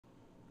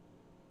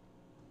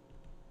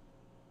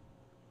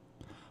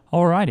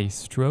Alrighty,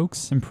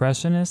 strokes,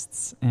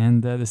 Impressionists,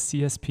 and the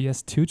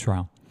CSPS2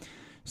 trial.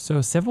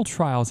 So several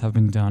trials have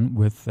been done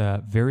with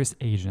various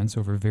agents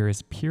over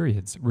various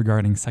periods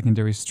regarding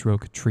secondary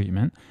stroke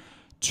treatment.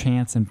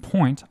 Chance and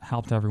Point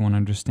helped everyone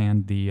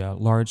understand the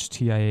large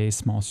TIA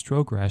small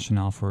stroke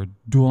rationale for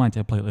dual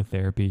antiplatelet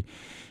therapy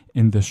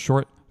in the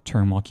short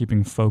term while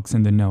keeping folks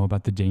in the know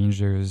about the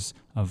dangers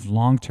of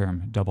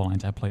long-term double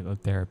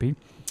antiplatelet therapy.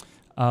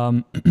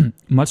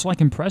 Much like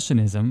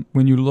Impressionism,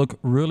 when you look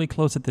really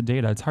close at the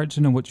data, it's hard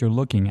to know what you're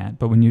looking at,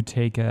 but when you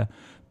take a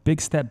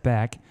big step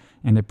back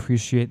and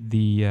appreciate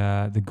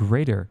the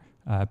greater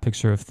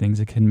picture of things,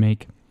 it can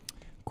make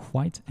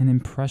quite an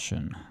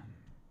impression.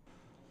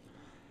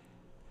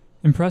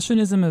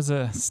 Impressionism is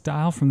a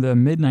style from the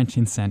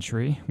mid-19th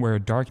century where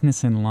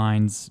darkness and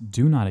lines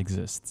do not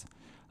exist.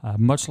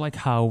 Much like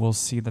how we'll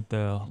see that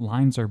the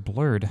lines are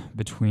blurred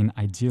between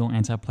ideal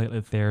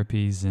antiplatelet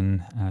therapies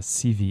and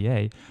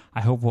CVA,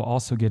 I hope we'll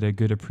also get a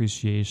good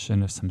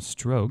appreciation of some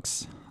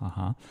strokes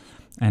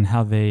and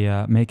how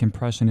they make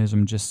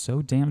Impressionism just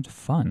so damned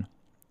fun.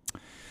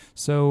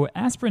 So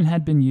aspirin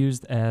had been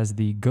used as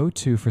the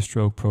go-to for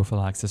stroke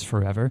prophylaxis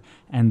forever,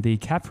 and the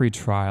CAPRIE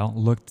trial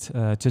looked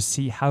to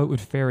see how it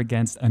would fare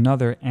against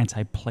another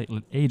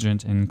antiplatelet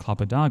agent in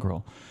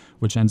clopidogrel,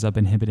 which ends up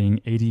inhibiting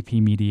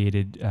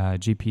ADP-mediated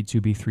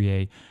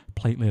GP2B3A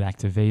platelet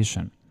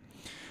activation.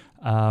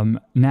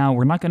 Now,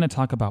 we're not going to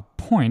talk about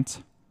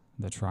POINT,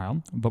 the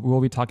trial, but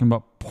we'll be talking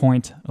about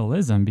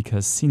pointillism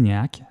because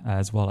Signac,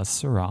 as well as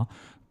Seurat,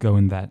 go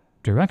in that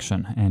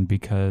direction, and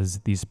because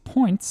these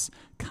points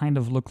kind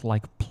of look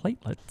like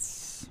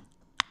platelets,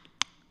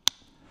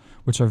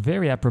 which are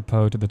very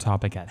apropos to the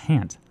topic at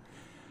hand.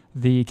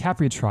 The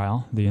CAPRIE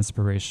trial, the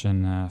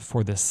inspiration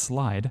for this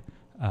slide,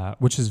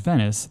 which is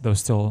Venice, though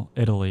still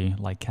Italy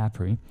like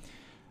Capri,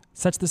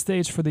 sets the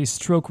stage for the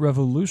stroke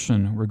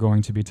revolution we're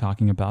going to be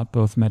talking about,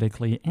 both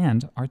medically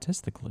and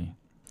artistically.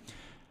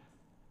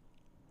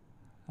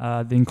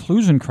 The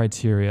inclusion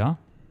criteria,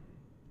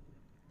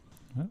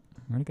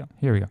 where'd it go?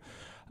 Here we go.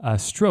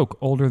 Stroke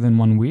older than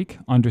 1 week,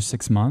 under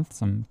 6 months,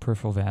 some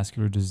peripheral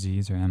vascular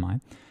disease or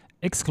MI.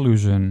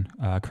 Exclusion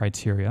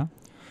criteria.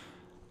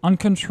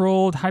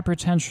 Uncontrolled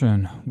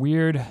hypertension,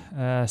 weird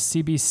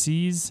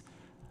CBCs,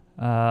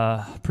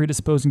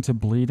 predisposing to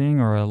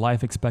bleeding, or a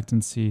life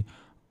expectancy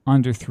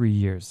under 3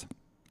 years.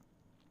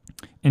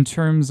 In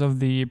terms of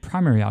the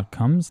primary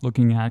outcomes,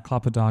 looking at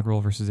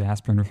clopidogrel versus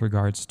aspirin with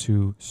regards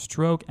to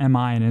stroke,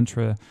 MI, and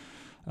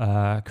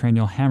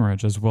intracranial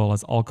hemorrhage, as well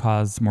as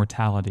all-cause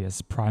mortality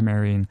as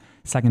primary and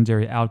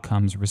secondary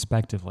outcomes,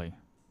 respectively.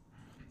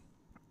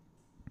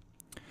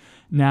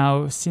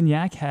 Now,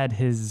 Signac had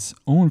his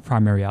own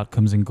primary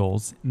outcomes and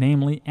goals,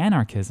 namely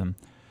anarchism,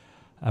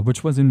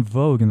 which was in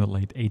vogue in the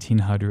late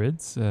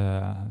 1800s,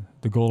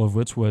 the goal of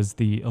which was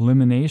the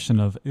elimination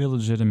of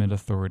illegitimate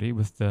authority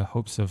with the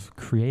hopes of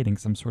creating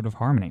some sort of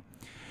harmony.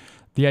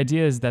 The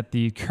idea is that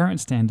the current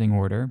standing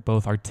order,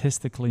 both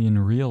artistically in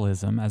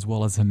realism as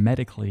well as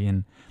medically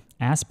in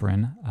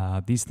aspirin,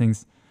 these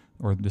things,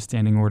 or the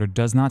standing order,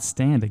 does not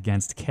stand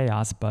against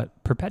chaos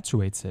but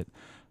perpetuates it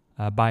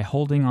by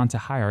holding on to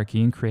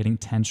hierarchy and creating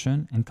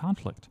tension and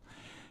conflict.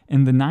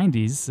 In the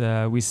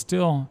 90s, we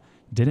still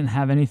didn't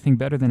have anything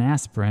better than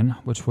aspirin,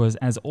 which was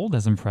as old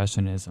as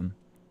Impressionism.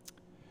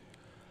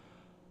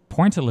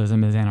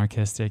 Pointillism is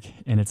anarchistic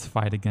in its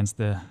fight against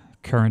the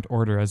current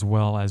order as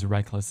well as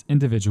reckless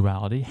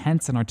individuality,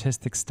 hence an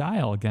artistic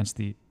style against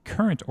the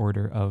current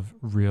order of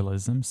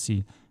realism,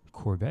 see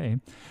Courbet,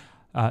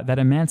 that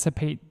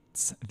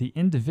emancipates the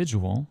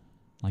individual,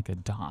 like a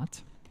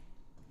dot,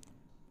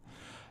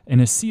 in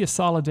a sea of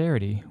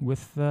solidarity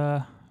with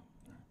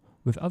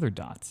other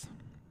dots,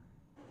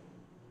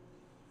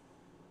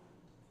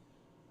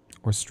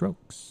 or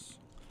strokes.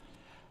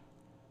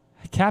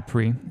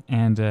 CAPRIE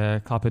and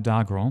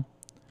clopidogrel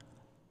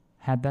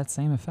had that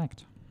same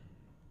effect.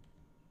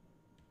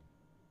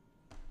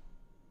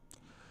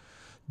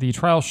 The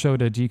trial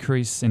showed a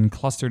decrease in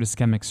clustered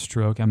ischemic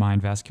stroke, MI,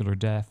 and vascular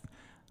death,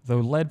 though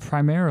led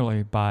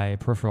primarily by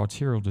peripheral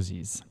arterial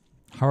disease.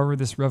 However,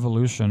 this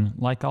revolution,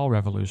 like all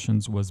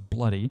revolutions, was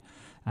bloody,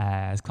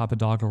 as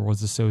clopidogrel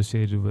was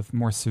associated with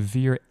more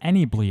severe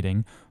any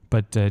bleeding,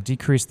 but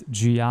decreased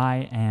GI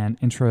and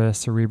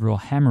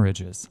intracerebral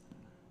hemorrhages.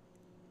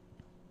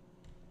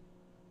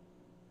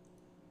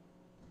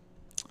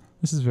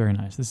 This is very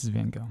nice. This is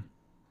Van Gogh.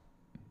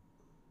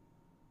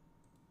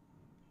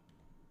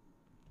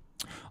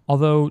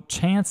 Although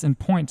Chance and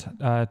Point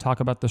talk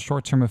about the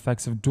short-term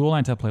effects of dual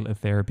antiplatelet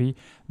therapy,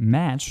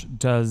 Match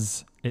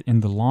does it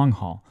in the long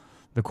haul.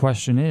 The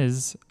question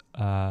is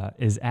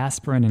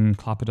aspirin and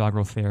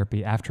clopidogrel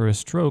therapy after a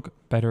stroke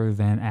better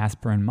than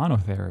aspirin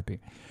monotherapy?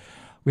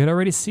 We had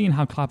already seen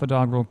how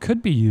clopidogrel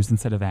could be used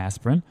instead of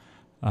aspirin,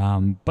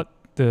 but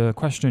the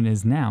question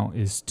is now,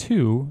 is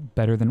 2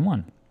 better than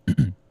 1?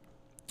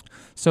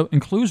 So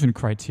inclusion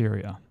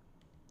criteria.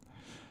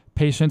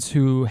 Patients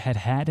who had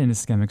had an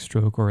ischemic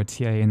stroke or a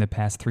TIA in the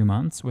past 3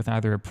 months with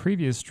either a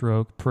previous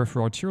stroke,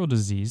 peripheral arterial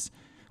disease,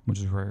 which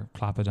is where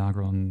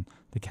clopidogrel and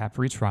the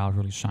CAPRIE trial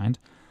really shined,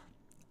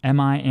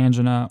 MI,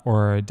 angina,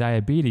 or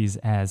diabetes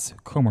as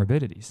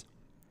comorbidities.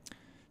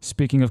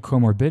 Speaking of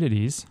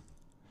comorbidities,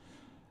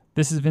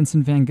 this is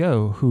Vincent van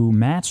Gogh, who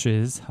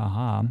matches,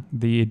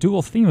 the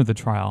dual theme of the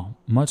trial,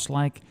 much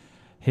like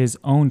his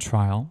own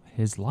trial,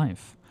 his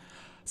life.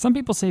 Some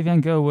people say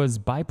Van Gogh was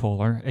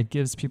bipolar. It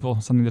gives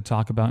people something to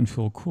talk about and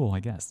feel cool, I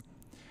guess.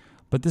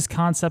 But this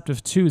concept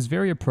of two is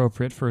very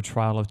appropriate for a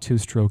trial of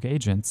two-stroke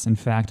agents. In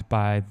fact,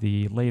 by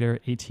the later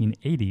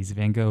 1880s,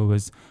 Van Gogh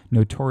was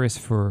notorious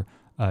for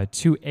a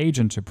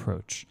two-agent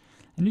approach.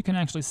 And you can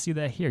actually see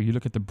that here. You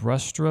look at the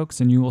brush strokes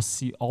and you will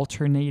see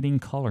alternating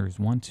colors,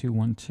 1, 2,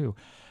 1, 2.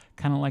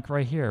 Kind of like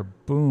right here,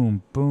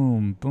 boom,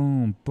 boom,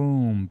 boom,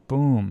 boom,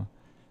 boom.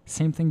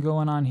 Same thing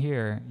going on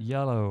here,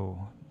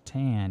 yellow,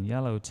 tan,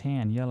 yellow,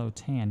 tan, yellow,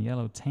 tan,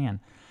 yellow,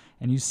 tan.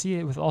 And you see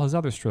it with all his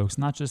other strokes,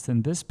 not just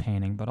in this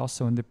painting, but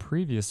also in the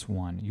previous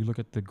one. You look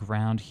at the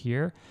ground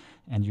here,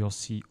 and you'll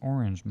see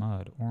orange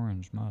mud,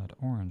 orange mud,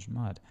 orange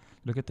mud.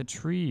 Look at the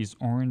trees,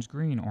 orange,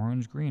 green,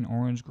 orange, green,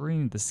 orange,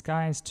 green. The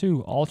skies,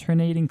 too,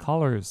 alternating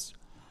colors.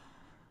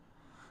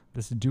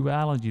 This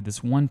duality,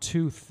 this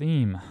 1-2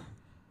 theme,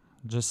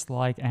 just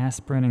like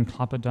aspirin and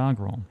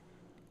clopidogrel.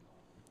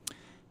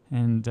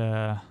 And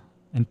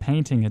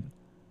painting it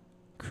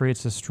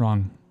creates a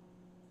strong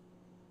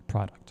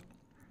product.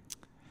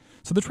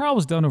 So the trial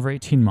was done over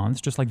 18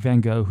 months, just like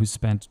Van Gogh, who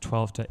spent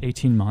 12 to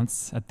 18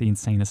 months at the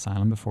insane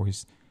asylum before he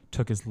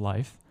took his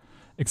life.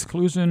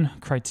 Exclusion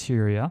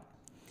criteria.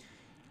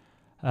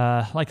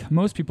 Like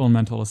most people in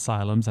mental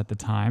asylums at the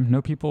time,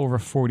 no people over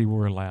 40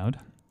 were allowed.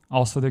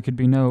 Also, there could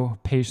be no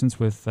patients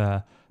with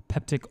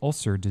peptic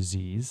ulcer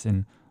disease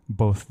in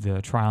both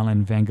the trial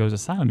and Van Gogh's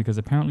asylum because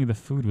apparently the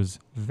food was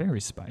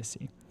very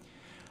spicy.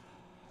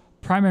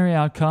 Primary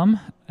outcome,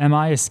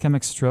 MI,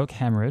 ischemic stroke,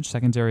 hemorrhage.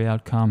 Secondary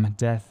outcome,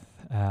 death,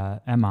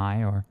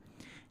 MI, or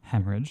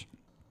hemorrhage.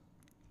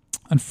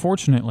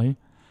 Unfortunately,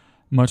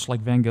 much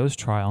like Van Gogh's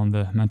trial in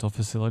the mental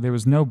facility, there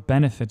was no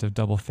benefit of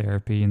double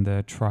therapy in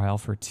the trial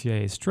for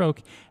TIA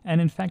stroke,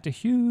 and in fact a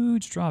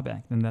huge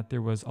drawback in that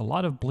there was a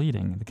lot of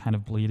bleeding, the kind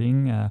of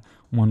bleeding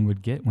one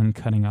would get when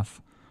cutting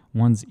off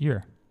one's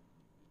ear.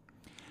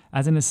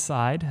 As an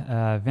aside,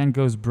 Van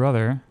Gogh's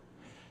brother,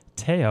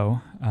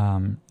 Theo,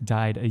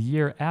 died a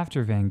year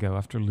after Van Gogh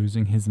after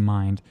losing his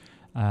mind,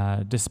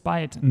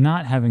 despite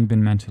not having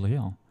been mentally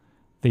ill.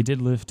 They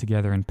did live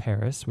together in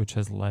Paris, which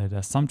has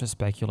led some to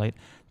speculate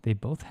they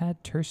both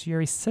had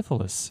tertiary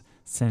syphilis,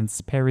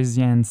 since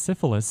Parisian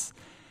syphilis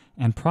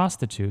and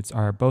prostitutes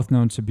are both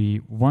known to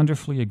be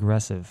wonderfully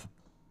aggressive.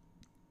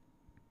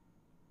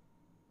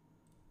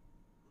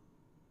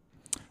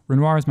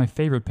 Renoir is my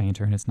favorite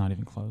painter, and it's not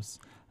even close.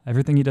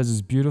 Everything he does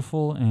is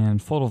beautiful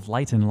and full of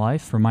light and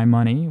life for my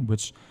money,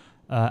 which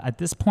at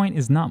this point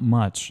is not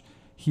much.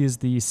 He is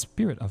the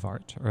spirit of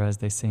art, or as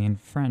they say in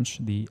French,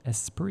 the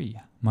esprit,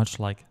 much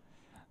like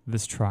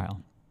this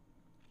trial.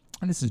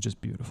 And this is just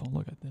beautiful.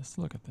 Look at this.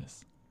 Look at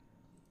this.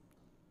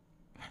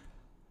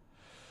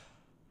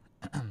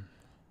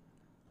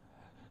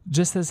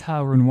 Just as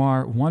how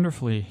Renoir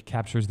wonderfully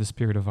captures the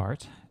spirit of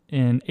art,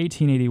 in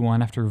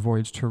 1881, after a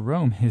voyage to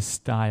Rome, his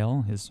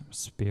style, his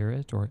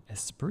spirit, or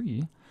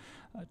esprit,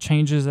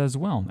 changes as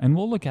well. And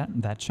we'll look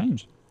at that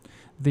change.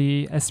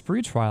 The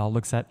ESPRIT trial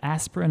looks at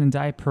aspirin and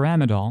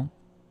dipyramidol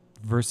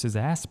versus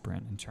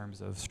aspirin in terms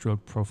of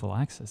stroke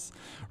prophylaxis.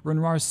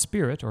 Renoir's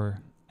spirit, or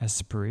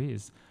esprit,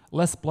 is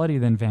less bloody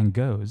than Van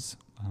Gogh's,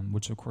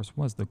 which of course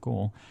was the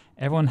goal.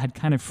 Everyone had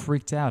kind of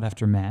freaked out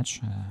after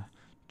match,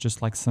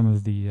 just like some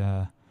of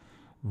the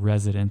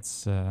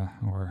residents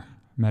or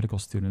medical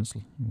students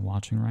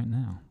watching right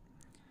now.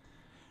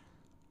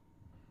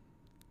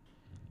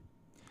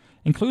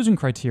 Inclusion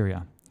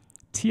criteria.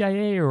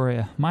 TIA or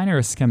a minor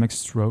ischemic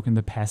stroke in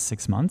the past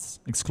 6 months.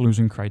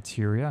 Exclusion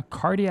criteria.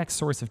 Cardiac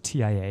source of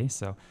TIA,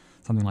 so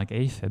something like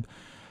AFib,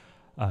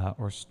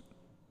 or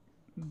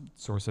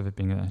source of it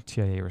being a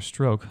TIA or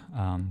stroke,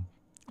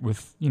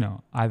 with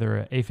either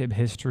an AFib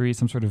history,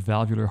 some sort of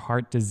valvular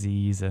heart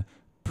disease, a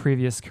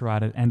previous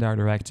carotid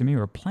endarterectomy,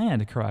 or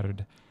planned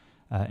carotid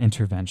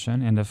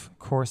intervention, and of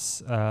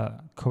course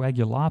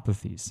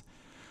coagulopathies.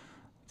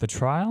 The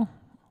trial?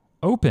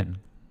 Open.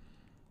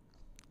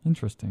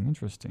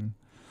 Interesting.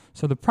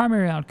 So the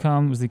primary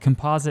outcome was the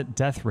composite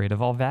death rate of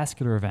all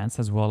vascular events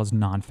as well as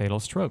non-fatal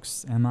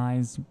strokes,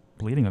 MIs,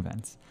 bleeding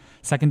events.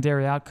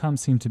 Secondary outcomes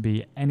seem to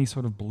be any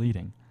sort of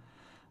bleeding.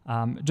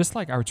 Just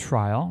like our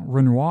trial,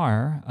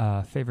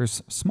 Renoir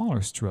favors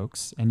smaller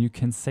strokes, and you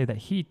can say that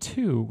he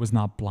too was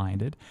not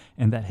blinded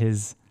and that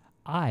his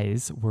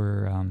eyes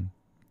were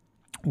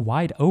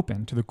wide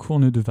open to the cool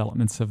new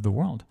developments of the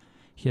world.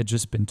 He had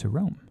just been to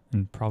Rome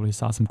and probably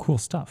saw some cool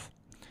stuff.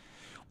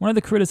 One of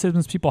the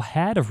criticisms people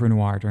had of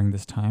Renoir during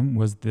this time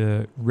was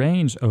the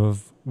range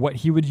of what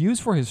he would use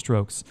for his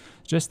strokes.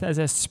 Just as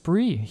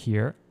Esprit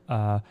here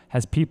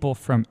has people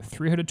from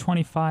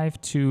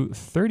 325 to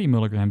 30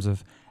 milligrams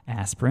of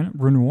aspirin,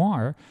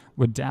 Renoir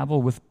would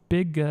dabble with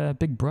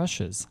big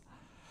brushes,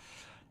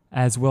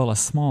 as well as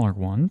smaller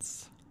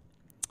ones.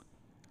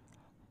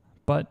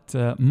 But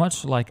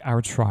much like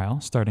our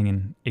trial, starting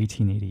in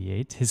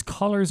 1888, his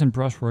colors and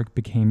brushwork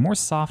became more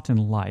soft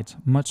and light,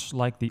 much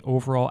like the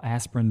overall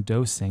aspirin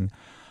dosing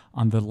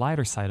on the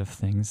lighter side of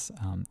things,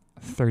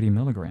 30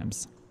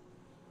 milligrams.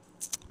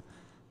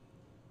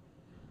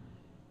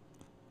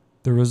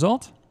 The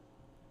result?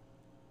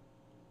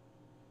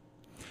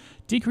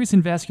 Decrease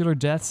in vascular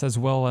deaths as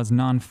well as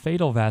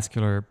non-fatal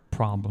vascular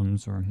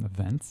problems or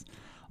events.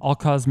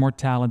 All-cause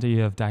mortality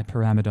of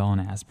dipyramidol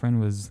and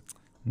aspirin was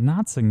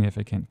not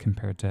significant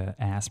compared to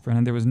aspirin,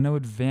 and there was no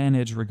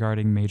advantage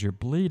regarding major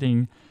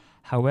bleeding.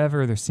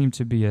 However, there seemed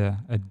to be a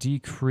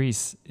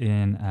decrease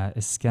in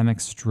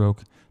ischemic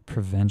stroke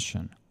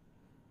prevention.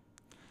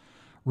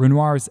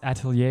 Renoir's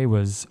atelier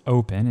was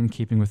open, in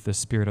keeping with the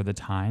spirit of the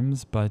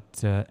times,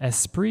 but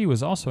ESPRIT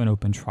was also an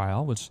open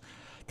trial, which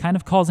kind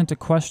of calls into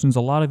questions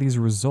a lot of these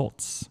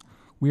results.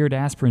 Weird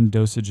aspirin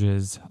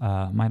dosages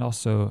might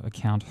also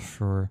account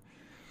for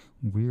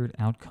weird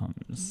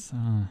outcomes.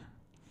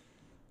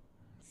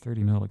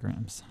 30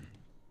 milligrams.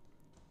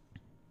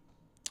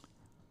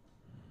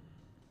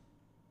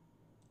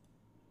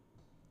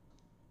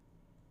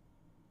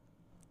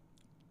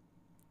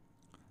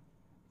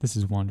 This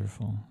is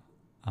wonderful.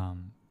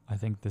 I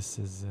think this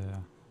is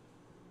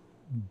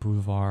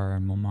Boulevard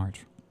and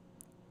Montmartre.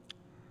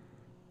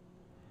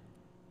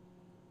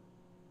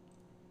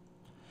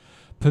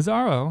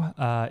 Pisarro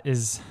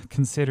is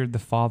considered the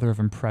father of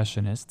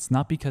Impressionists,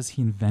 not because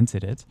he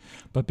invented it,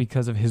 but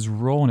because of his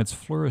role in its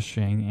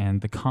flourishing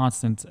and the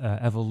constant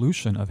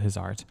evolution of his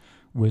art,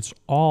 which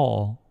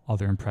all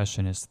other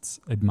Impressionists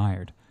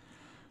admired.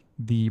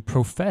 The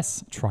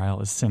PROFESS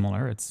trial is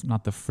similar. It's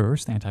not the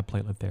first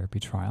antiplatelet therapy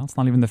trial. It's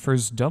not even the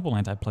first double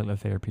antiplatelet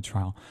therapy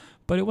trial,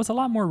 but it was a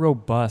lot more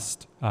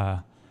robust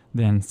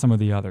than some of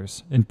the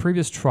others. In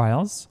previous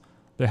trials,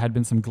 there had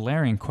been some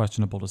glaring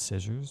questionable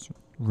decisions.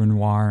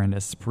 Renoir and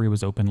ESPRIT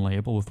was open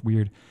label with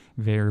weird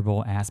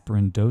variable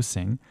aspirin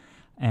dosing,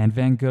 and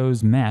Van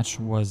Gogh's match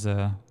was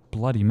a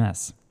bloody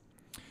mess.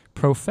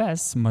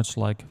 PROFESS, much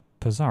like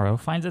Pisarro,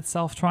 finds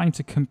itself trying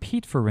to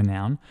compete for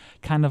renown,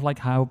 kind of like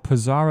how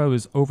Pisarro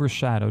is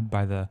overshadowed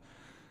by the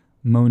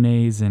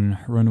Monets and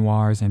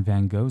Renoirs and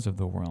Van Goghs of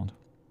the world.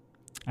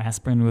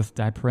 Aspirin with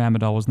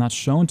dipyramidol was not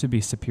shown to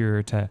be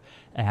superior to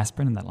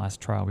aspirin in that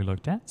last trial we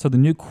looked at. So the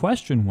new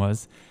question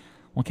was,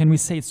 well, can we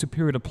say it's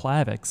superior to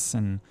Plavix?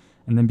 And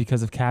then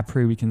because of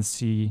CAPRIE, we can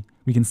say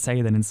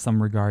that in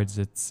some regards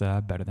it's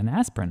better than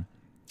aspirin.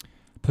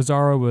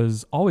 Pisarro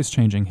was always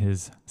changing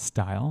his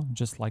style,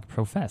 just like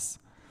PROFESS.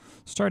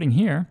 Starting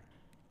here,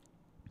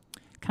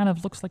 kind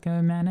of looks like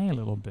a Manet a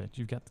little bit.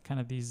 You've got kind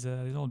of these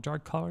little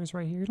dark colors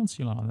right here. You don't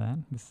see a lot of that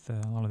with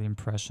a lot of the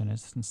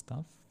Impressionists and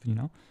stuff, you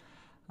know.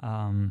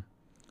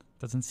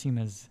 Doesn't seem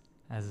as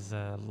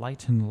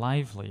light and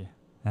lively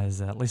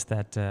as at least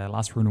that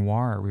last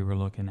Renoir we were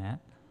looking at.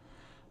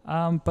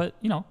 But,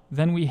 you know,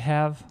 then we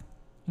have,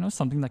 you know,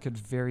 something that could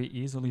very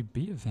easily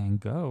be a Van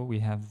Gogh. We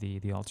have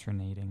the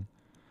alternating,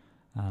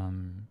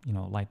 you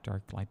know, light,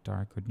 dark,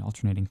 with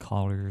alternating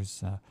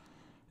colors.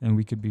 And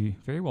we could be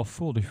very well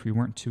fooled if we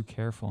weren't too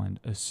careful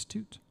and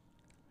astute.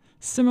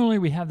 Similarly,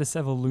 we have this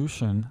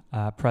evolution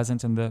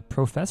present in the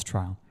PROFESS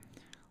trial.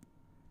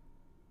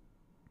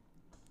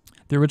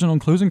 The original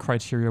inclusion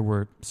criteria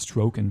were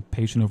stroke in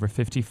patient over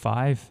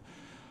 55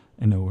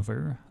 and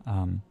over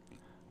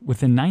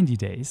within 90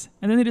 days.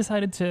 And then they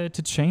decided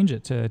to change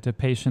it to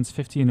patients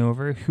 50 and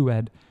over who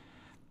had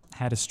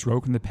a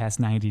stroke in the past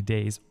 90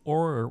 days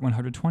or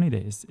 120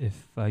 days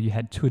if you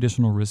had two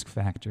additional risk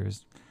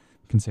factors.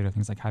 Consider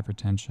things like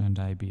hypertension,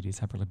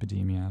 diabetes,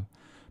 hyperlipidemia,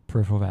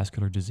 peripheral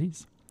vascular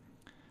disease.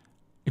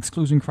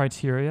 Exclusion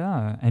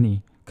criteria,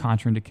 any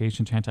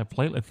contraindication to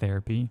antiplatelet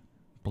therapy,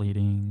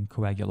 bleeding,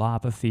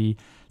 coagulopathy,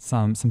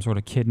 some sort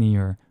of kidney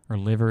or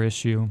liver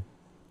issue.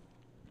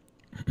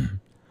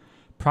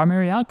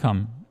 Primary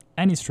outcome,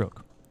 any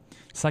stroke.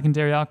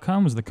 Secondary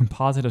outcome was the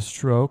composite of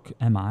stroke,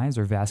 MIs,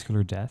 or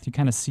vascular death. You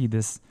kind of see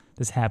this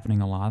happening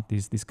a lot,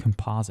 these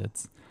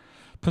composites.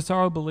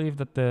 Pisarro believed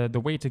that the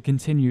way to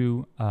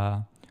continue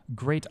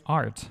great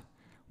art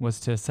was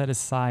to set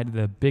aside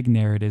the big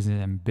narratives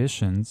and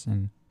ambitions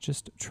and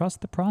just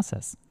trust the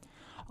process.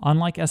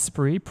 Unlike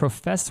ESPRIT,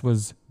 PROFESS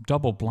was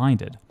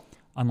double-blinded.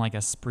 Unlike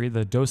ESPRIT,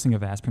 the dosing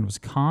of aspirin was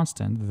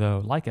constant,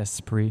 though, like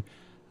ESPRIT,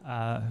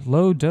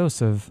 low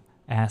dose of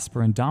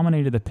aspirin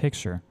dominated the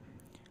picture,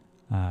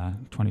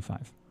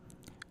 25,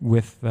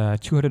 with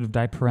 200 of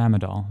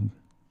dipyramidol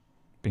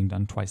being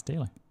done twice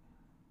daily.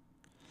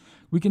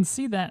 We can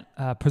see that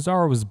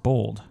Pisarro was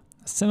bold.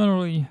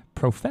 Similarly,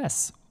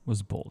 PROFESS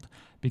was bold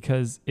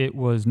because it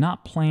was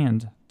not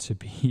planned to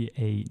be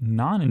a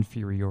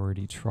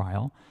non-inferiority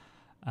trial,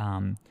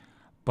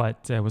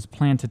 but was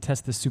planned to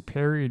test the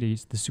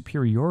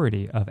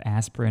superiority of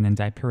aspirin and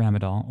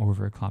dipyramidol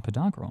over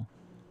clopidogrel.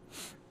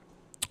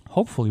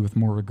 Hopefully with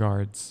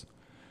regards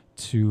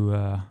to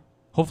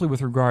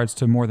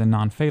more than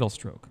non-fatal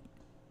stroke.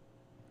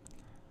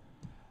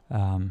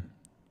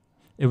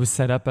 It was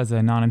set up as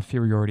a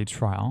non-inferiority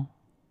trial.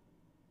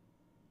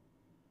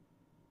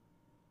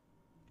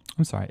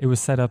 It was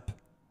set up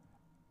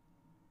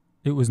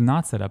It was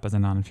not set up as a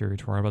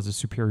non-inferiority trial, but as a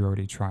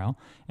superiority trial,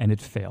 and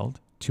it failed,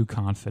 too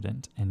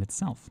confident in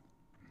itself.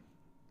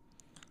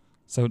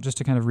 So just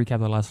to kind of recap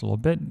the last little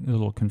bit, a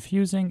little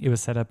confusing. It was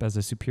set up as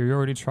a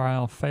superiority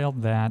trial,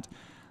 failed that,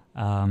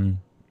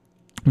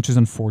 which is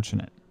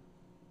unfortunate.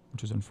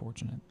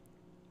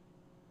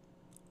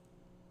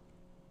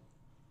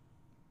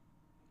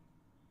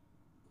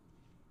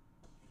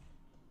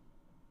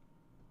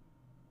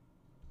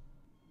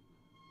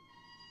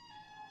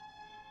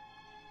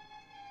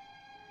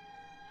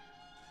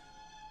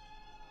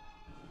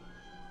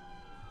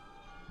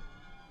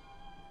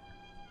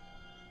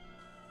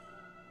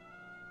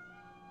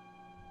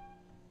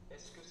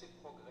 Est-ce que ces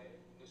progrès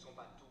ne sont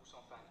pas tous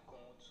en fin de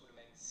compte sous le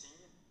même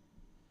signe?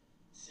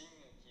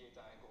 Signe qui est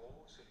un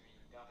gros, celui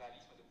d'un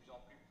réalisme de plus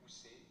en plus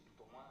poussé,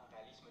 tout au moins un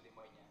réalisme des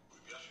moyens.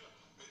 Oui, bien sûr,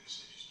 mais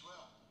c'est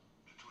l'histoire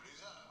de tous les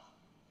arts.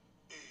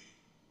 Et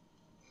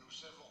nous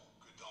savons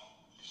que dans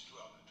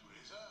l'histoire de tous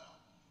les arts,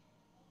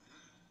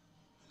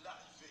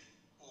 l'arrivée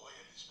au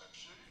réalisme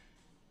absolu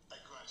a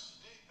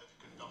coïncidé avec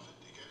une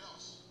parfaite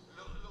décadence.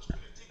 Lorsque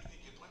la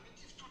technique est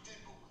primitive, tout est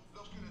beau.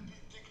 Lorsque la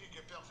technique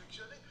est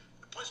perfectionnée,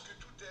 presque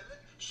tout est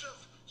laid,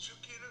 sauf ce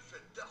qui est le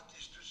fait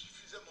d'artistes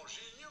suffisamment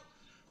géniaux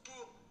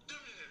pour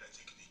dominer la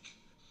technique.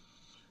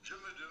 Je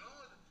me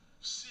demande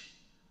si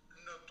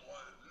notre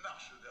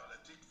marche vers la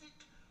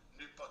technique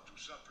n'est pas tout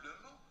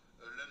simplement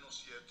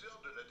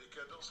l'annonciateur de la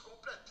décadence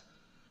complète.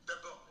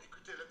 D'abord,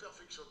 écoutez, la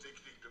perfection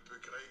technique ne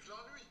peut créer que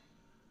l'ennui,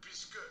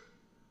 puisque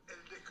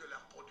elle n'est que la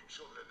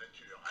reproduction de la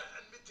nature.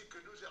 Admettez que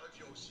nous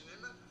arrivions au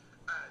cinéma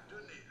à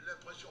donner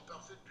l'impression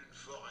parfaite d'une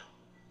forêt.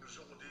 Nous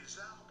aurons des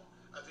arbres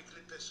avec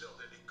l'épaisseur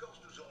de l'écorce,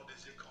 nous aurons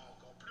des écrans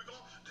encore plus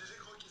grands, des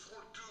écrans qui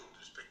feront le tour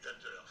du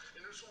spectateur.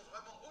 Et nous sommes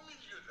vraiment au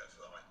milieu de la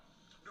forêt.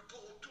 Nous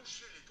pourrons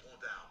toucher les troncs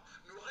d'arbres,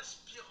 nous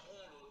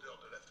respirerons l'odeur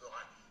de la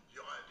forêt. Il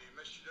y aura des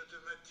machines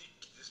automatiques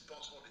qui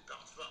dispenseront des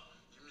parfums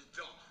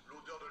imitant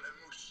l'odeur de la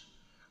mousse.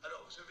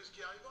 Alors, vous savez ce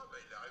qui arrivera?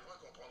 Il arrivera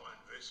qu'on prendra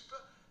une Vespa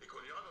et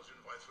qu'on ira dans une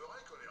vraie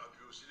forêt, qu'on ira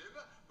plus au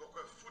cinéma.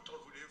 Pourquoi foutre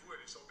voulez-vous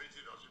aller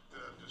s'embêter dans une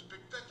table de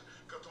spectacle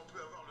quand on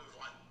peut avoir le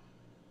vrai?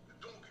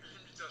 Donc,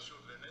 l'imitation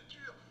de la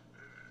nature,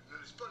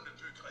 n'est-ce pas, ne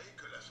peut créer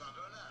que la fin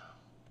d'un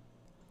art.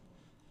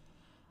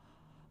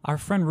 Our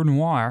friend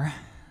Renoir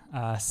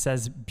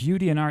says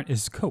beauty in art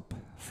is scope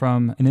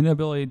from an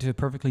inability to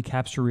perfectly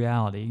capture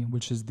reality,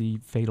 which is the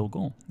fatal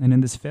goal. And in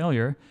this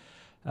failure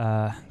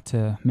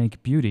to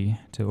make beauty,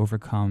 to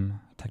overcome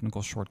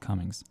technical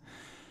shortcomings.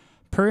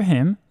 Per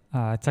him,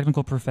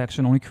 technical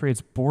perfection only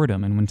creates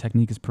boredom, and when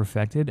technique is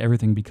perfected,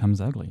 everything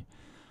becomes ugly.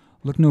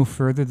 Look no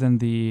further than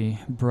the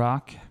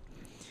Brock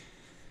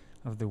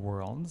of the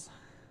worlds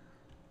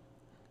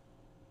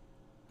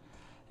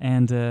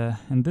and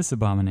this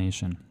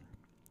abomination.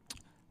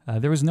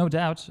 There was no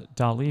doubt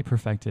Dali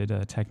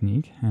perfected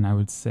technique, and I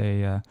would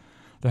say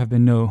there have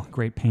been no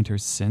great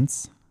painters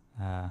since.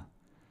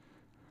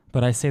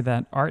 But I say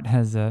that art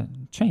has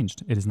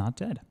changed. It is not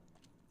dead.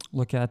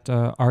 Look at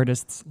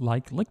artists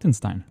like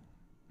Liechtenstein.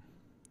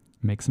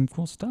 Make some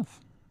cool stuff.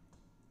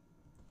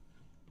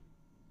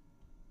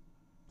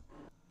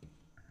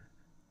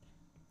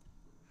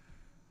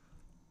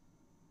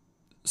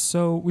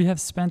 So we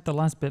have spent the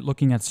last bit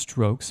looking at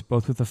strokes,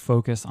 both with a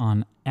focus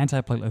on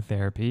antiplatelet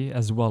therapy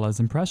as well as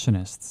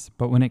Impressionists.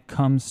 But when it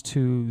comes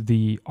to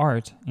the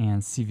art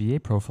and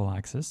CVA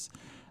prophylaxis,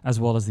 as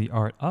well as the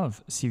art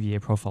of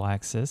CVA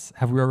prophylaxis,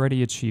 have we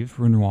already achieved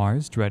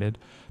Renoir's dreaded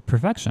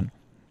perfection?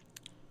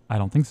 I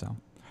don't think so.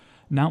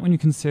 Not when you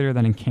consider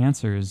that in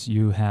cancers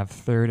you have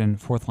third and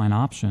fourth line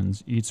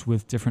options, each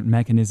with different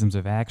mechanisms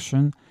of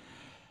action.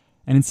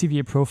 And in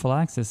CVA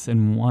prophylaxis,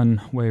 in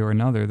one way or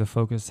another, the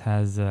focus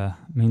has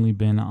mainly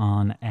been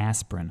on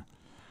aspirin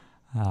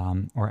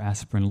or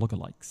aspirin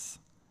lookalikes.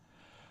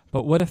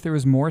 But what if there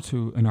was more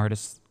to an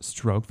artist's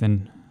stroke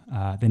than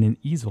an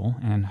easel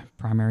and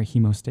primary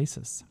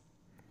hemostasis?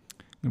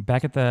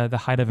 Back at the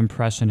height of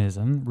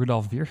Impressionism,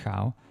 Rudolf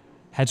Virchow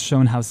had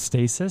shown how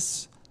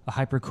stasis, a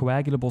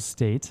hypercoagulable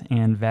state,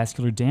 and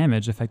vascular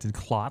damage affected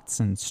clots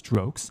and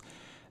strokes.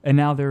 And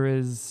now there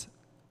is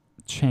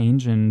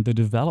change in the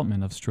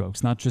development of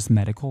strokes, not just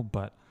medical,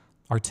 but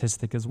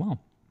artistic as well.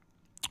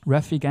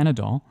 Refik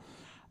Anadol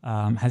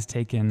has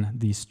taken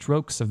the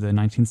strokes of the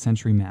 19th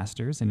century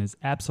masters and is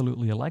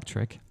absolutely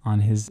electric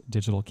on his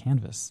digital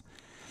canvas.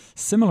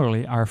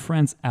 Similarly, our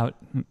friends out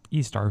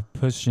east are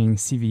pushing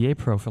CVA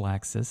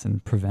prophylaxis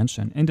and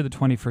prevention into the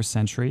 21st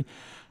century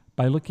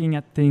by looking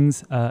at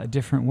things a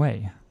different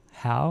way.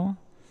 How?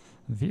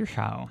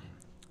 Virchow.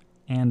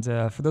 And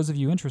for those of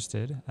you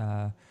interested,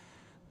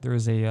 there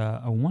is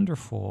a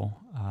wonderful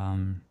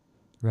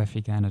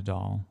Refik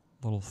Anadol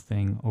little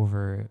thing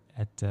over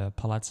at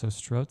Palazzo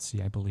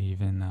Strozzi, I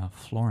believe, in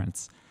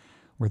Florence,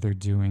 where they're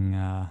doing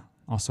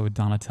also a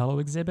Donatello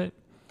exhibit,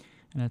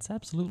 and it's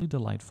absolutely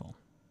delightful.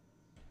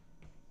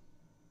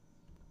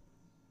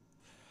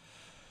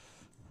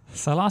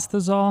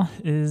 Silastazole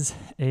is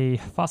a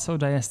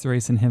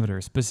phosphodiesterase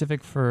inhibitor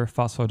specific for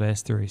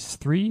phosphodiesterase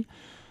 3.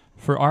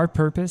 For our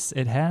purpose,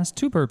 it has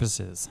two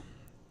purposes.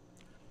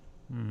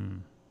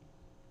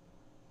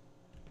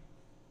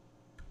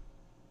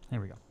 There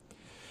we go.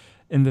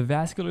 In the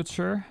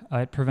vasculature,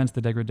 it prevents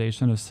the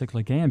degradation of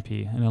cyclic AMP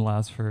and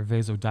allows for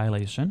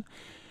vasodilation.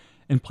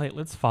 In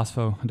platelets,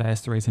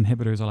 phosphodiesterase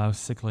inhibitors allow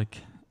cyclic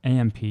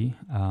AMP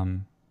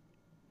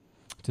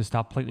to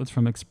stop platelets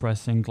from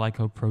expressing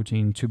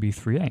glycoprotein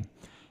 2B3A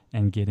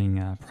and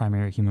getting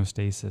primary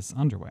hemostasis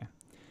underway.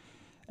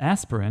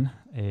 Aspirin,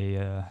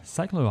 a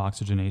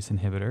cyclooxygenase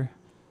inhibitor,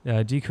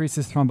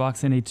 decreases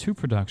thromboxane A2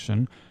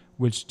 production,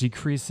 which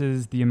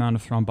decreases the amount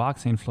of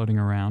thromboxane floating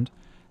around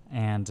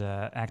and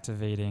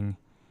activating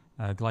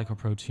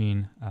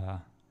glycoprotein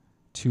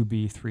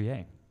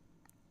 2B3A.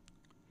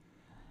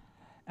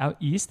 Out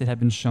east, it had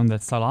been shown that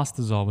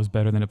silostazol was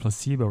better than a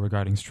placebo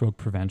regarding stroke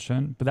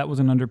prevention, but that was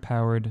an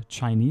underpowered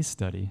Chinese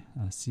study,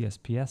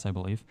 CSPS, I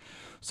believe.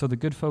 So the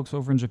good folks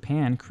over in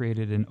Japan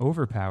created an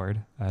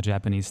overpowered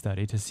Japanese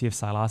study to see if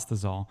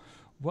silostazol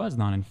was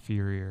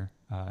non-inferior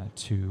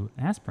to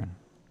aspirin.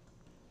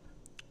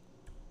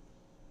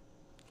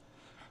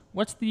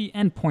 What's the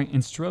endpoint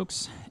in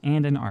strokes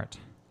and in art?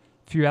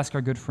 If you ask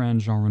our good friend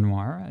Jean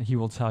Renoir, he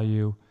will tell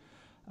you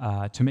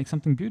to make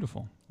something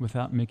beautiful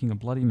without making a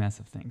bloody mess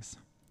of things.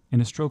 In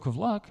a stroke of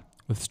luck,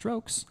 with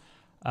strokes,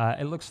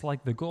 it looks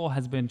like the goal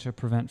has been to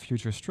prevent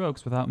future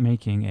strokes without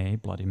making a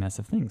bloody mess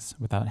of things,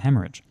 without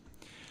hemorrhage.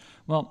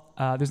 Well,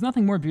 there's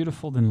nothing more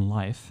beautiful than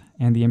life,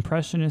 and the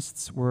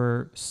Impressionists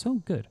were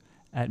so good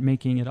at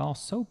making it all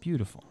so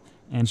beautiful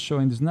and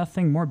showing there's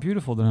nothing more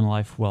beautiful than a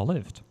life well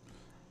lived.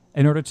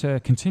 In order to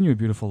continue a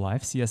beautiful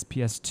life,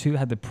 CSPS2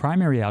 had the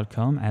primary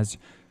outcome as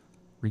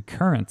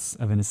recurrence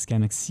of an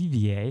ischemic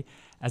CVA,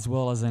 as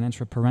well as an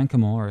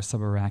intraparenchymal or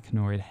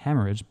subarachnoid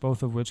hemorrhage,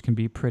 both of which can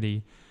be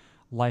pretty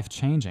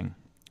life-changing.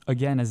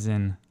 Again, as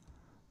in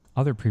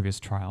other previous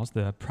trials,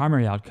 the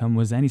primary outcome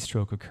was any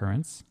stroke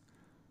occurrence.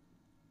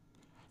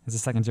 As a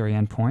secondary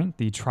endpoint,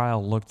 the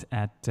trial looked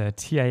at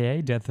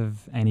TIA, death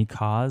of any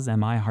cause,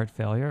 MI, heart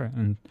failure,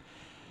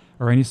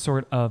 or any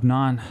sort of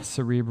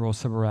non-cerebral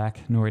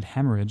subarachnoid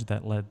hemorrhage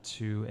that led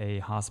to a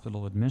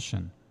hospital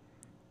admission.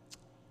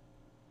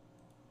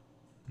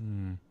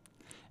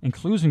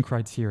 Inclusion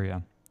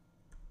criteria.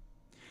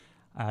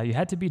 You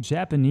had to be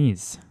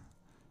Japanese.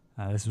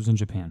 This was in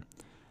Japan.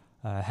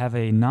 Have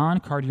a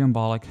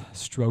non-cardioembolic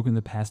stroke in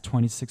the past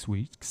 26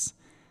 weeks,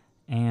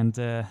 and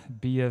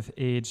be of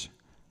age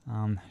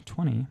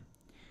 20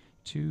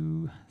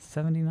 to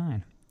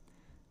 79.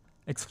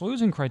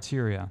 Exclusion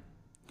criteria.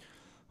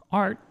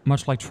 Art,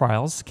 much like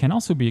trials, can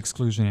also be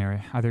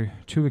exclusionary, either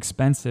too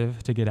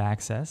expensive to get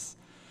access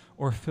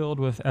or filled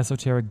with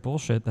esoteric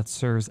bullshit that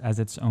serves as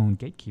its own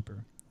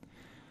gatekeeper.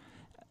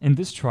 In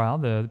this trial,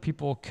 the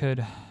people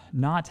could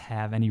not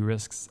have any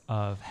risks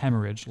of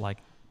hemorrhage like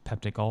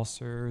peptic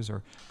ulcers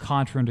or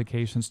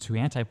contraindications to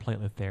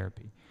antiplatelet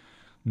therapy.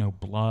 No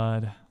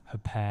blood,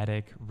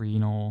 hepatic,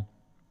 renal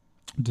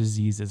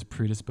diseases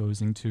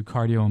predisposing to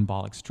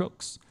cardioembolic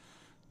strokes.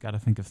 Got to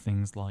think of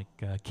things like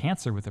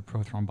cancer with a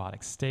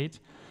prothrombotic state,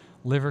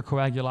 liver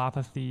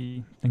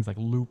coagulopathy, things like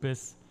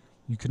lupus.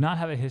 You could not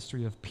have a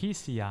history of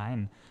PCI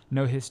and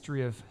no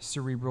history of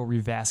cerebral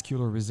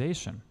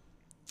revascularization.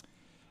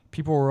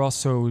 People were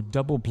also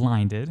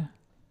double-blinded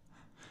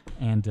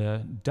and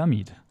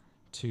dummied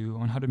to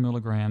 100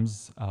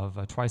 milligrams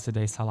of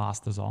twice-a-day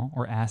silostazol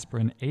or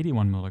aspirin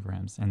 81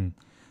 milligrams, and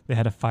they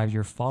had a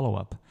 5-year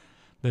follow-up.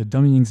 The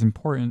dummying is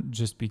important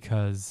just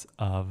because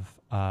of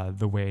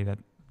the way that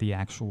the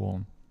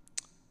actual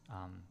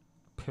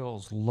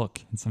pills look,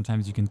 and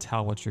sometimes you can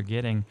tell what you're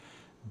getting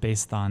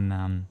based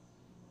on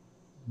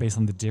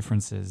the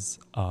differences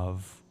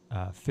of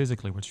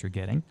physically what you're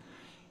getting.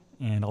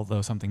 And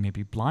although something may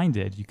be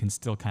blinded, you can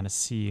still kind of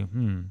see,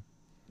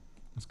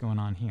 what's going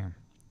on here?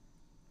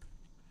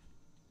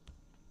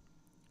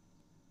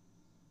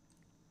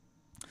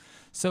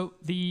 So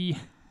the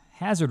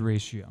hazard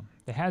ratio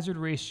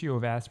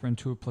of aspirin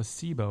to a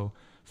placebo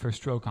for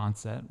stroke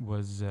onset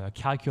was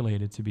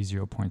calculated to be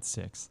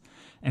 0.6.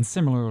 And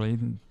similarly,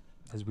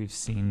 as we've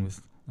seen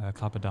with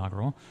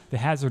clopidogrel, the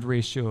hazard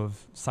ratio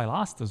of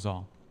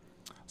silostazol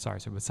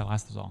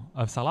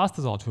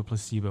to a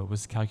placebo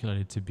was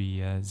calculated to be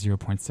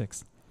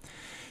 0.6.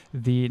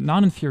 The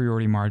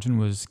non-inferiority margin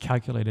was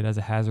calculated as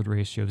a hazard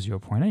ratio of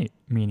 0.8,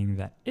 meaning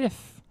that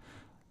if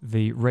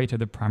the rate of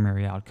the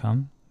primary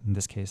outcome, in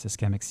this case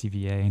ischemic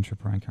CVA,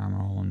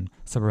 intraparenchymal, and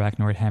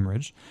subarachnoid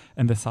hemorrhage,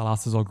 and the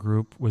silostazol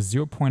group was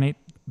 0.8,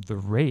 the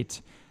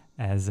rate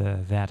as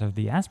that of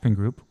the aspirin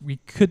group, we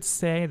could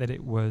say that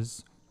it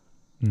was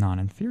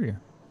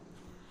non-inferior.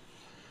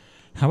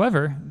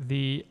 However,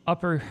 the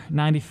upper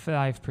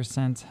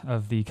 95%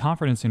 of the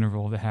confidence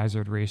interval of the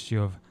hazard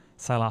ratio of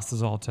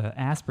silostazol to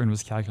aspirin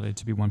was calculated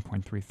to be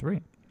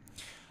 1.33.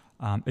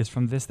 It's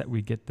from this that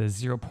we get the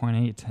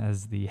 0.8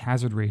 as the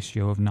hazard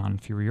ratio of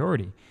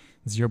non-inferiority.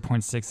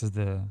 0.6 is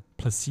the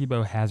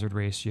placebo hazard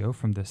ratio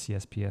from the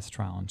CSPS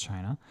trial in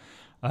China,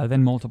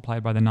 then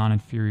multiplied by the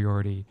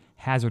non-inferiority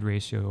hazard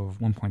ratio of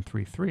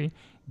 1.33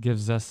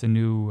 gives us a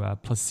new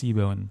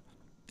placebo in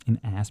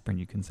aspirin,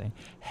 you can say,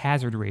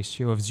 hazard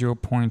ratio of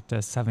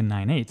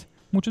 0.798,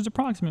 which is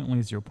approximately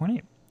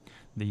 0.8.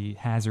 the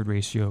hazard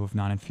ratio of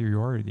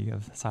non-inferiority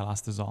of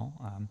silostazol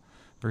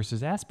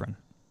versus aspirin.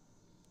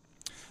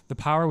 The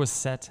power was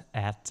set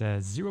at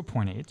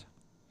 0.8.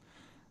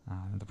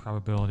 The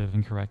probability of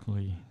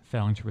incorrectly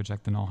failing to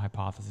reject the null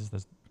hypothesis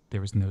that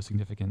there was no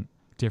significant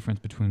difference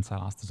between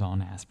silostazol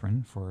and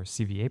aspirin for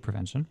CVA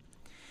prevention.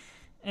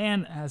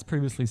 And as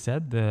previously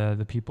said,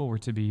 the people were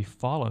to be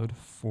followed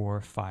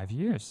for 5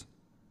 years.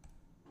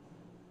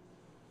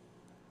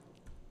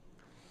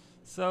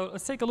 So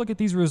let's take a look at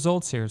these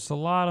results here. It's a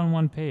lot on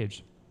one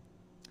page.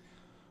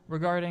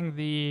 Regarding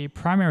the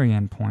primary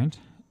endpoint,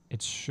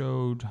 it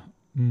showed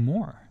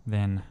more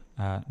than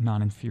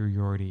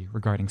non-inferiority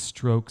regarding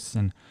strokes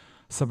and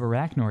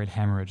subarachnoid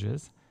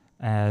hemorrhages,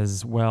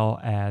 as well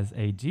as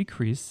a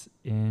decrease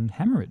in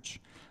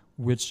hemorrhage,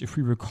 which, if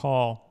we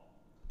recall,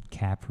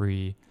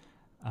 CAPRIE,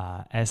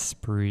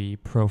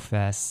 ESPRIT,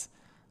 PROFESS,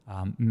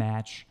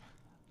 MATCH,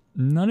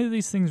 none of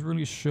these things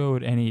really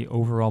showed any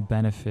overall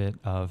benefit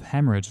of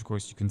hemorrhage. Of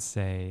course, you can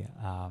say,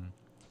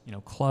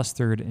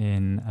 clustered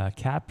in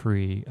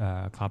CAPRIE,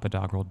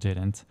 clopidogrel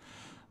didn't,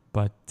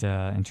 but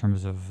in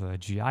terms of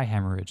GI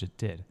hemorrhage, it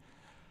did.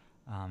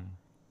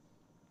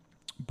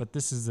 But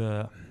these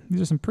are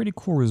some pretty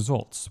cool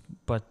results.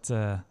 But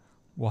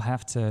we'll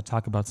have to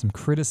talk about some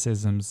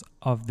criticisms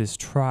of this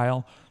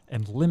trial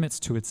and limits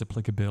to its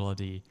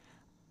applicability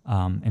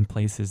in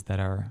places that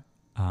are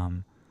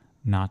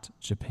not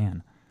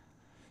Japan.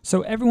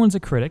 So everyone's a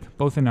critic,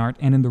 both in art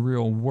and in the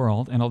real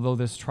world, and although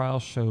this trial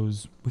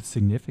shows with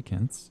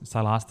significance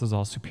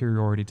silostazol's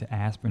superiority to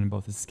aspirin in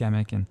both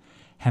ischemic and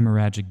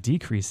hemorrhagic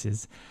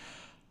decreases,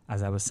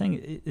 as I was saying,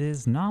 it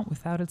is not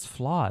without its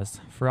flaws.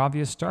 For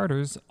obvious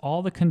starters,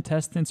 all the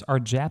contestants are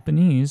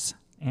Japanese,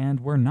 and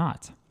we're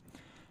not.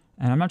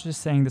 And I'm not just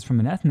saying this from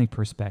an ethnic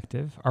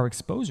perspective. Our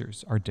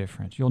exposures are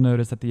different. You'll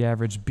notice that the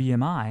average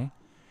BMI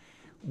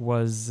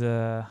was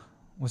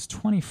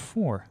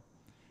 24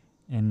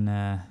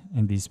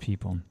 in these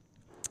people,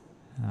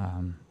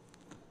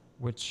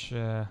 which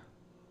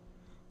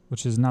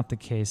is not the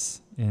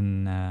case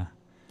in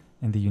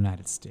the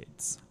United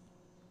States.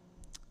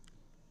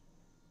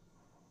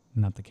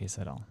 Not the case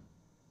at all.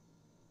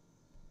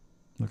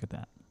 Look at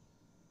that.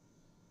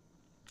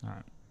 All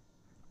right.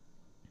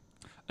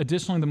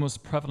 Additionally, the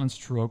most prevalent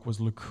stroke was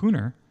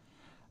lacunar,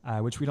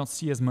 which we don't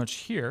see as much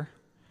here,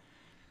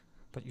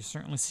 but you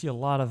certainly see a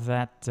lot of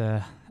that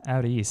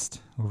out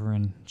east, over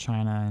in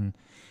China and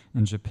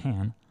in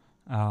Japan.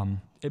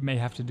 It may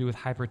have to do with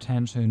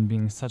hypertension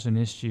being such an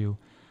issue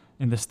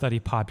in the study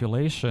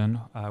population,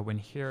 when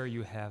here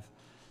you have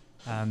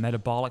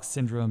metabolic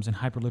syndromes and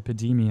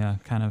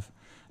hyperlipidemia kind of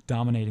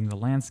dominating the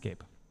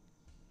landscape.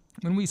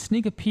 When we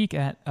sneak a peek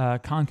at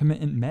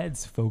concomitant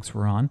meds folks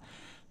were on,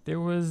 there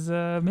was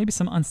maybe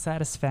some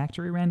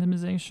unsatisfactory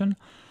randomization.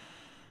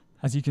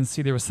 As you can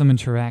see, there was some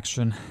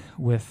interaction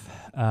with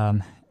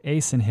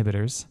ACE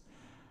inhibitors.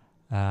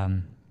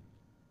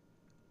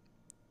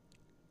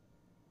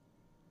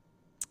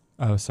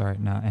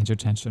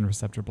 Angiotensin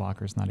receptor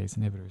blockers, not ACE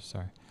inhibitors,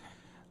 sorry.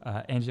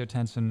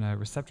 Angiotensin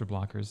receptor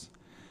blockers.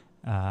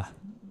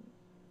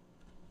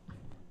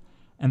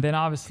 And then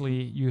obviously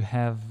you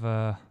have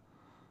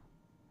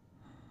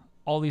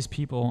all these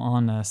people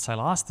on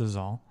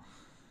silostazol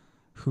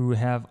who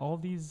have all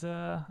these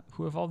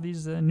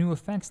new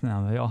effects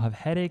now. They all have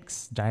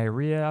headaches,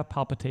 diarrhea,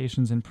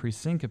 palpitations, and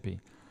presyncope.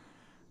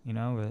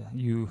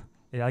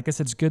 I guess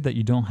it's good that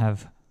you don't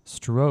have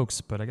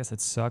strokes, but I guess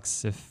it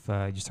sucks if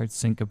you start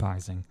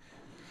syncopizing.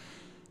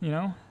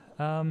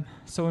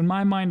 So in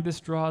my mind,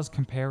 this draws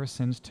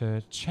comparisons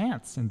to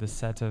chance in the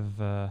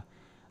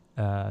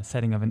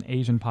setting of an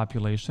Asian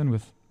population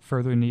with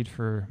further need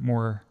for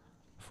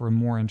a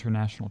more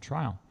international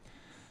trial.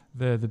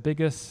 The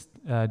biggest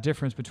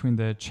difference between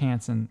the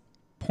chance and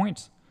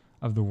point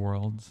of the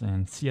worlds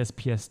and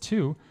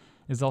CSPS2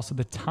 is also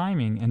the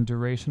timing and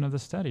duration of the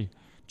study.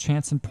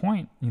 Chance and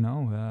point,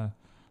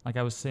 like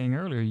I was saying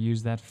earlier,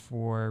 use that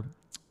for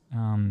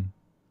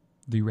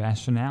the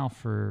rationale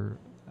for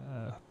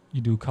you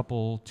do a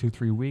couple,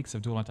 2-3 weeks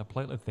of dual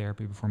antiplatelet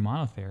therapy before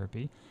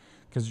monotherapy,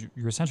 because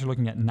you're essentially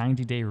looking at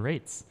 90-day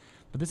rates.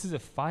 But this is a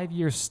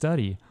 5-year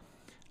study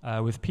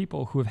with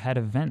people who have had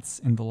events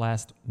in the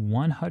last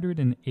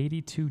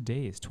 182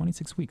 days,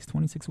 26 weeks.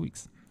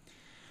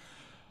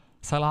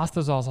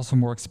 Silostazol is also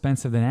more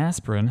expensive than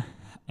aspirin,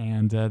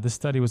 and this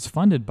study was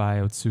funded by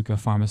Otsuka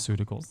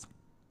Pharmaceuticals,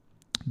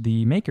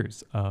 the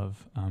makers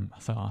of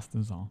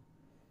silostazol.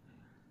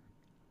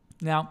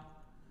 Now,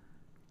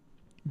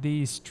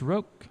 the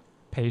stroke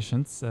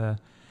patients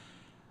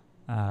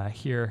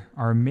here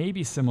are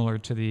maybe similar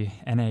to the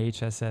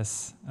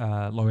NIHSS,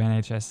 low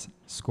NIHS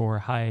score,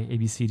 high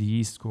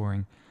ABCDE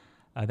scoring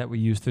that we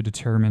use to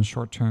determine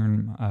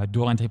short-term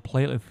dual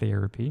antiplatelet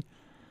therapy,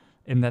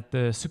 in that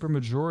the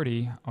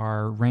supermajority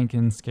are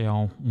Rankin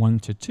scale 1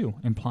 to 2,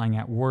 implying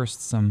at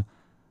worst some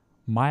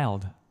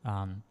mild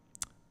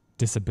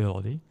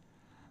disability,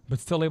 but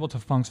still able to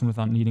function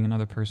without needing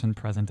another person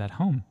present at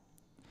home.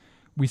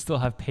 We still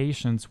have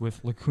patients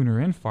with lacunar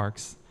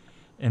infarcts,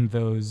 and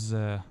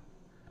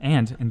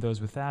in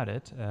those without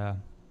it,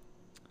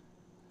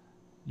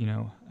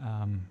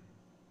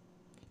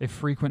 if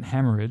frequent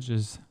hemorrhage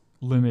is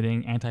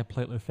limiting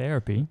antiplatelet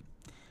therapy,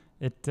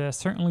 it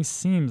certainly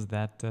seems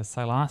that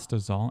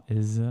silastazol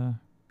is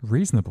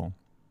reasonable.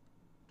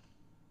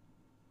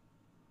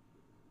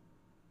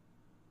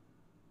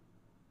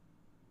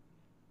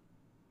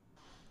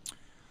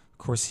 Of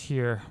course,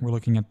 here we're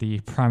looking at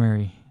the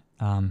primary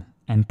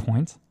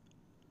endpoint.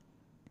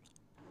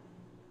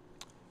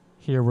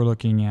 Here we're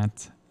looking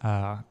at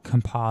a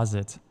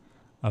composite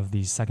of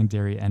these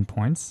secondary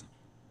endpoints.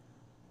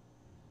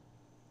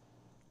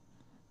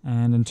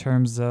 And in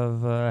terms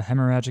of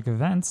hemorrhagic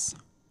events,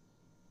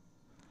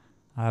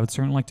 I would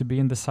certainly like to be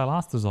in the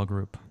silastazol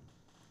group.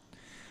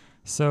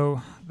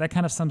 So that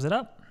kind of sums it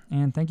up,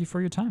 and thank you for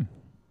your time.